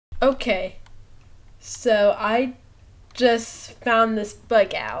Okay, so I just found this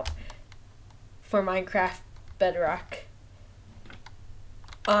bug out for Minecraft Bedrock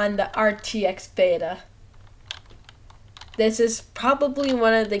on the RTX beta. This is probably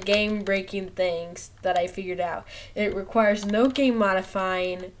one of the game-breaking things that I figured out. It requires no game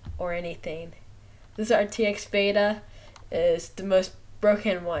modifying or anything. This RTX beta is the most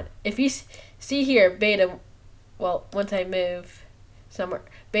broken one. If you see here, beta, well, once I move somewhere,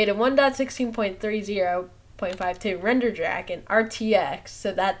 beta 1.16.30.52 render dragon RTX,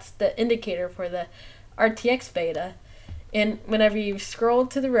 so that's the indicator for the RTX beta. And whenever you scroll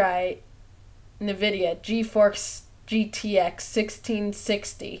to the right, NVIDIA GeForce GTX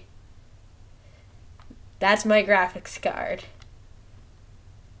 1660. That's my graphics card.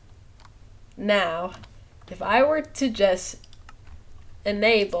 Now, if I were to just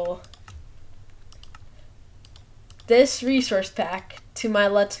enable this resource pack to my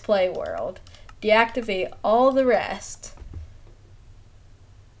Let's Play world, deactivate all the rest.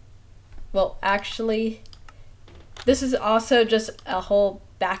 Well, actually, this is also just a whole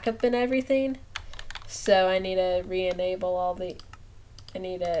backup and everything. So I need to re-enable all the, I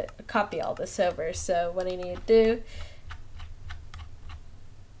need to copy all this over. So what I need to do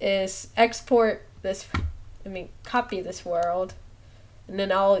is export this, copy this world. And then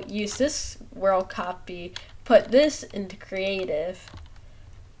I'll use this world copy, put this into creative.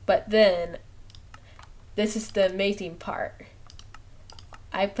 But then, this is the amazing part.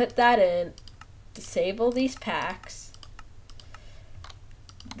 I put that in, disable these packs,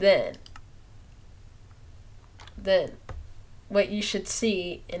 then what you should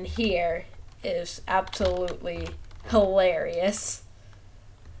see in here is absolutely hilarious.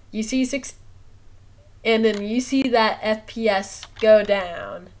 You see and then you see that FPS go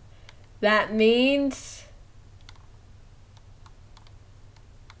down. That means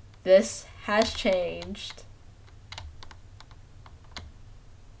this has changed.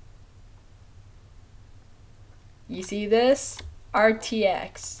 You see this?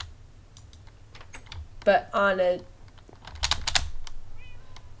 RTX. But on a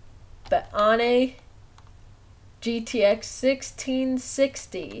GTX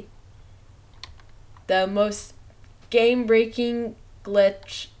 1660, the most game-breaking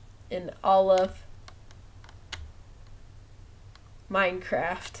glitch in all of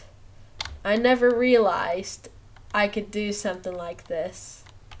Minecraft. I never realized I could do something like this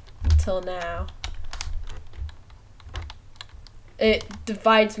until now. It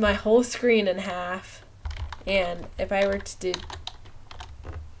divides my whole screen in half. And if I were to do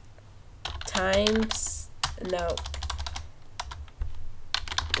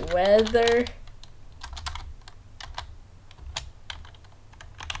weather,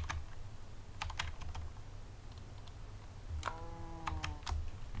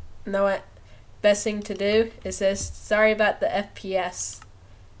 know what best thing to do is this, sorry about the FPS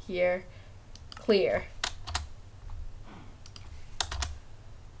here, clear.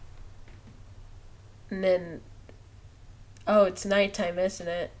 And then, oh, it's nighttime, isn't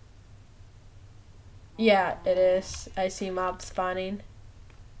it? Yeah, it is. I see mobs spawning.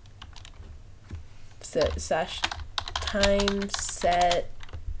 So, time set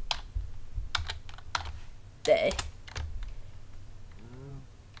day.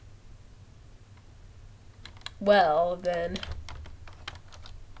 Well, then,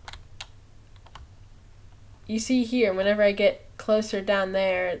 you see here, whenever I get closer down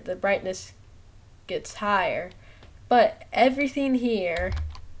there, the brightness gets higher, but everything here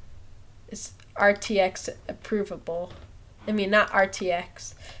is RTX approvable. Not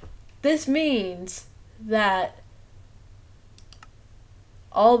RTX. This means that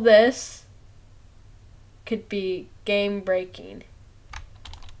all this could be game breaking.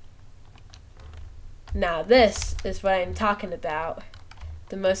 Now this is what I'm talking about.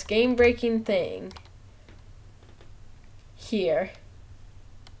 The most game breaking thing here.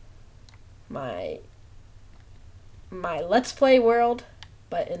 My Let's Play world,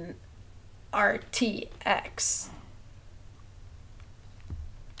 but in RTX.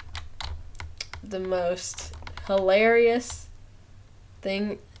 The most hilarious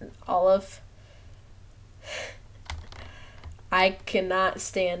thing in all of I cannot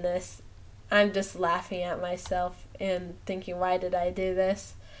stand this. I'm just laughing at myself and thinking, why did I do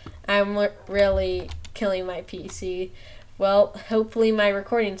this? I'm really killing my PC. Well, hopefully my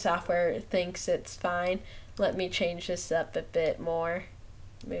recording software thinks it's fine. Let me change this up a bit more.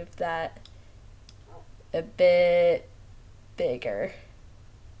 Move that a bit bigger.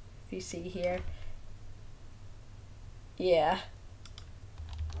 If you see here. Yeah.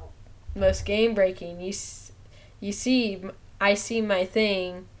 Most game breaking. You see, I see my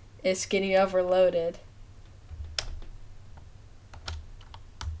thing It's getting overloaded.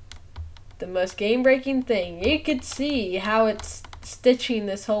 The most game-breaking thing. You could see how it's stitching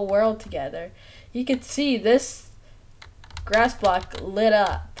this whole world together. You could see this grass block lit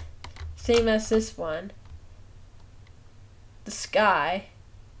up. Same as this one. The sky.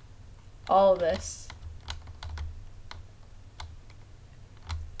 All of this.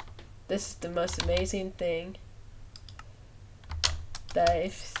 This is the most amazing thing that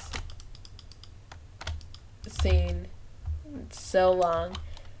I've seen in so long.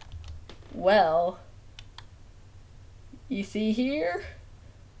 Well, you see here?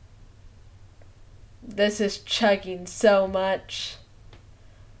 This is chugging so much.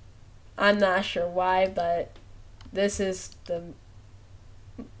 I'm not sure why, but this is the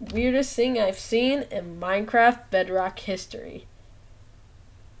weirdest thing I've seen in Minecraft Bedrock history.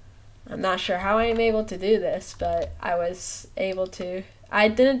 I'm not sure how I'm able to do this, but I was able to. I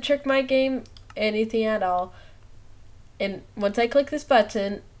didn't trick my game anything at all. And once I click this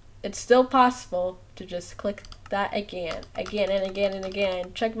button, it's still possible to just click that again and again and again. I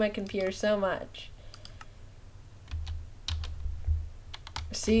check my computer so much.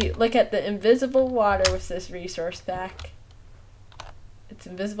 See, look at the invisible water with this resource pack. It's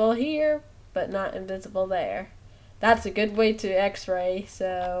invisible here, but not invisible there. That's a good way to x-ray,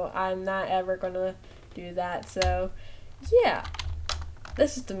 so I'm not ever going to do that. So, yeah.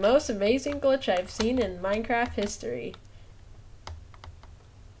 This is the most amazing glitch I've seen in Minecraft history.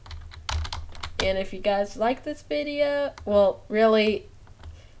 And if you guys like this video, well, really,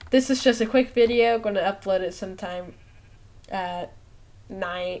 this is just a quick video. I'm going to upload it sometime at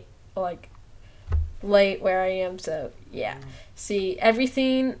night, like late where I am. So yeah, see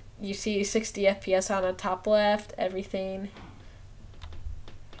everything. You see 60 FPS on the top left. Everything.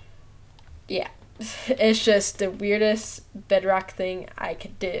 Yeah, it's just the weirdest bedrock thing I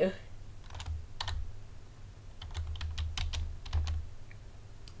could do.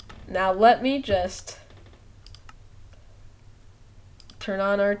 Now let me just turn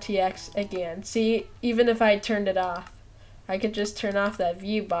on RTX again. See, even if I turned it off, I could just turn off that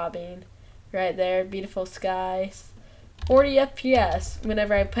view bobbing right there. Beautiful skies. 40 FPS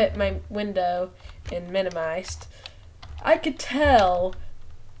whenever I put my window in minimized. I could tell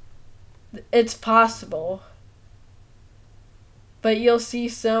it's possible, but you'll see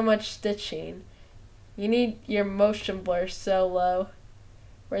so much stitching. You need your motion blur so low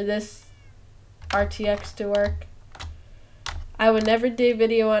for this RTX to work. I would never do a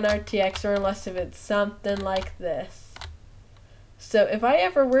video on RTX or unless if it's something like this. So if I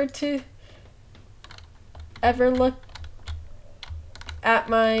ever were to look at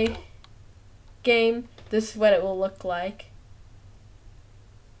my game, this is what it will look like.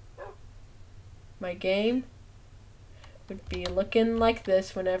 My game would be looking like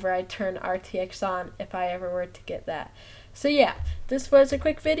this whenever I turn RTX on, if I ever were to get that. So yeah, this was a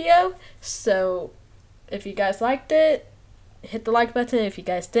quick video. So if you guys liked it, hit the like button. If you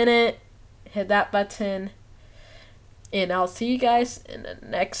guys didn't, hit that button. And I'll see you guys in the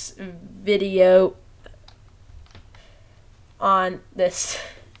next video on this.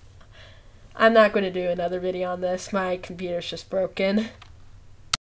 I'm not going to do another video on this. My computer's just broken.